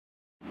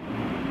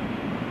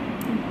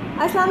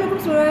Assalamu alaikum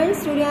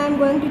students. Today I am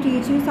going to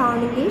teach you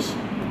sound English.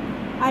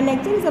 Our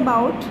lecture is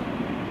about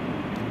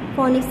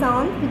phonic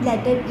sound with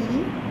letter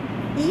E.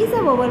 E is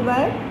a vowel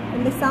word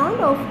and the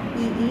sound of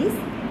E is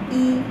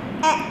E,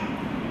 E,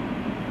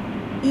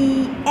 E,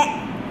 E.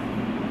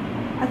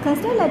 A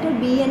consonant letter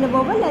B and a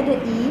vowel letter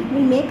E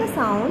will make a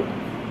sound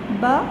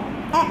B,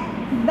 E,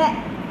 B,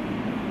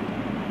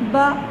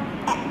 B,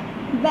 E,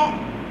 B,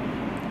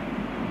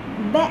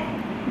 B,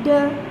 D,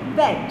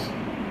 bet.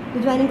 The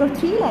joining of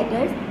three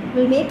letters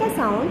will make a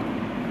sound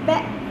B,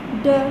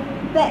 D,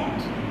 bet,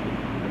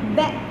 B,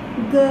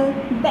 G,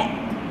 bet,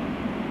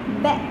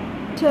 B,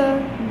 T,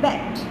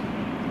 bet,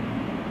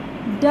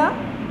 D,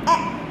 E,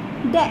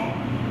 de,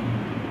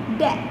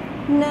 de,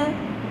 n,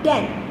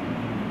 den,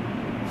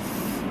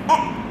 E,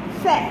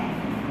 fe,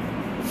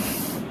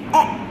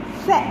 E,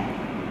 fe,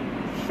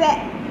 fe,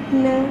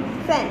 n,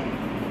 fen,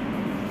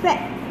 fe,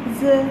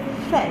 z,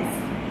 fez,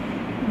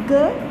 g,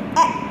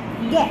 e,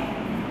 ge,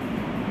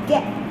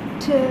 get,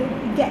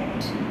 get,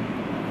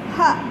 h,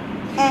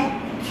 e,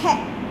 he,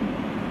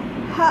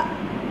 h,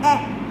 e,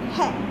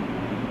 he,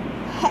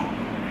 he,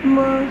 m,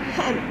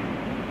 hem,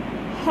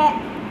 he,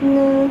 n,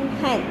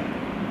 hen,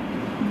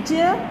 j,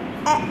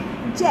 e,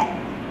 je,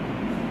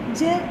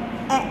 j,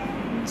 e,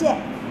 je,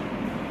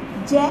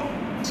 j,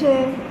 t,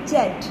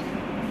 jet,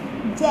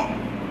 j,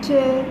 t,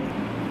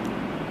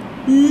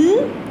 l,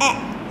 e,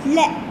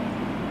 le,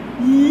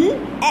 l,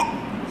 e,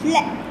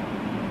 le,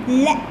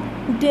 le,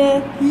 d,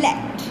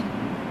 let,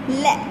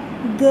 le,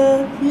 g,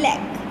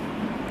 leg,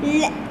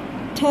 let,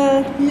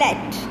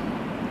 let,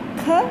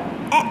 k,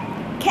 e,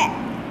 ke,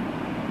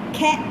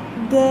 ke,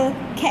 g,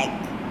 keg,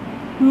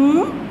 m,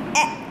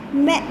 e,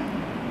 me,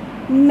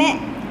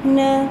 n,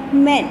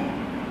 men,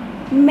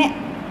 me,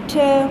 t,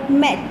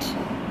 met,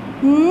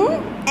 n,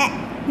 e,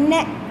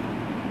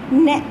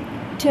 ne,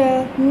 t,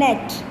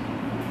 net,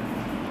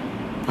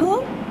 p,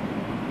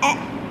 e,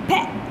 pe,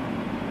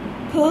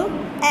 p,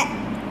 e,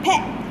 pe,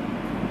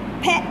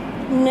 pe,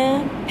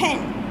 n, pen,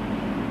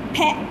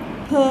 pe,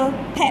 p,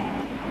 pep,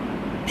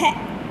 pe,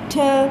 t,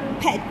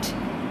 pet,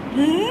 r,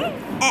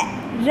 e,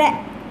 re,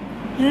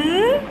 r,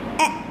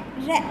 e,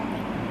 re,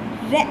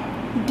 re,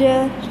 d,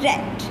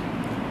 ret,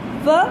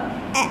 v,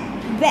 e,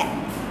 ve,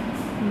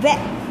 ve,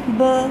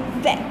 b,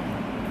 vet,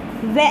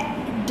 ve,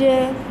 d,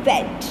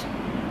 vet,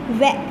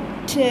 ve,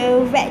 t,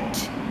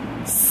 vet,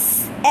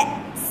 s, e,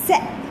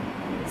 set,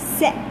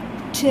 se,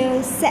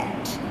 t,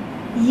 set,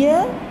 y,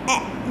 e,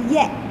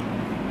 yet,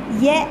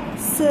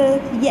 yes,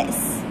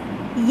 yes,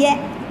 yet,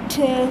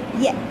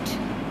 yet,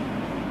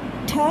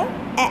 t,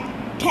 e,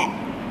 te,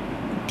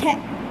 te,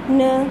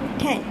 n,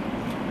 ten.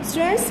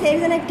 Students, here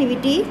is an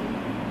activity.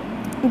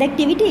 The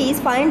activity is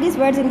find these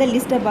words in the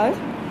list above.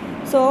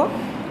 So,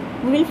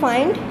 we will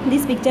find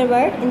this picture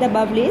word in the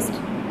above list.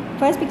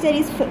 First picture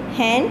is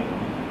hen.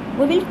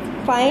 We will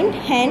find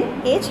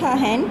hen, H, ha,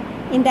 hen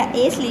in the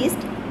H list.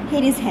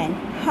 Here is hen,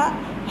 ha,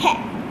 he,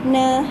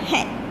 n,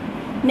 hen.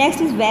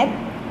 Next is web.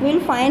 We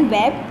will find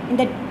web in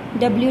the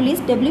W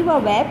list, W for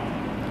web.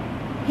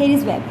 Here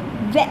is web,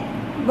 web,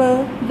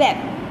 web.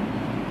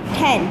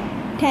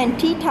 Ten,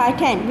 T, ta,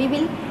 ten. We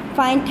will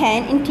find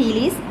ten in T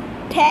list.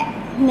 Te,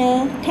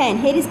 n, ten.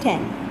 Here is ten,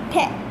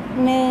 te,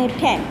 n,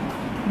 ten.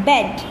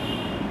 Bed,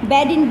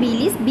 bed in B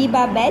list, B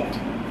bar bed.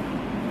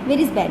 Where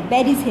is bed?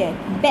 Bed is here,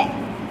 bed,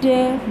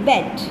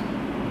 bed.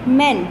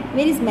 Men,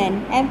 where is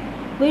men?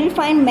 We will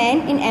find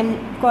men in M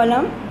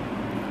column.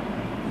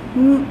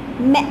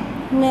 Me,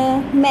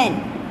 n, men,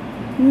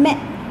 me,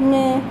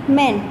 n,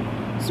 men.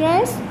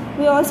 Students,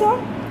 we also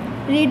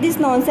read these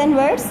nonsense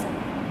words.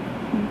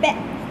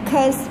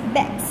 Becks,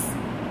 becks,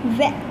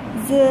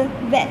 vets,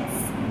 vets,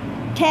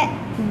 te,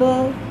 b,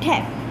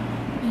 tap,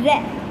 re,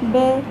 b,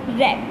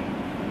 rep,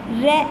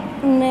 re,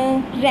 n,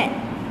 ren,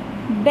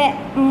 be,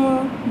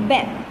 m,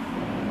 bep,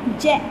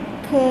 jack,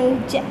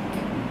 jack,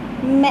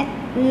 me,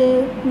 l,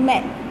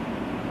 met,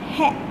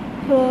 he,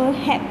 p,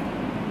 hep,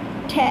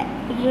 te,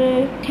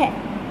 r, tep,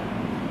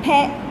 pe,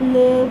 l,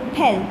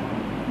 pel,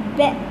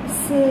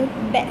 bes,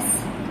 bes.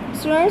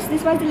 Students,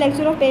 this was the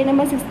lecture of page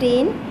number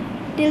 16.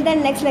 Till the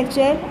next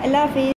lecture, Allah Hafiz.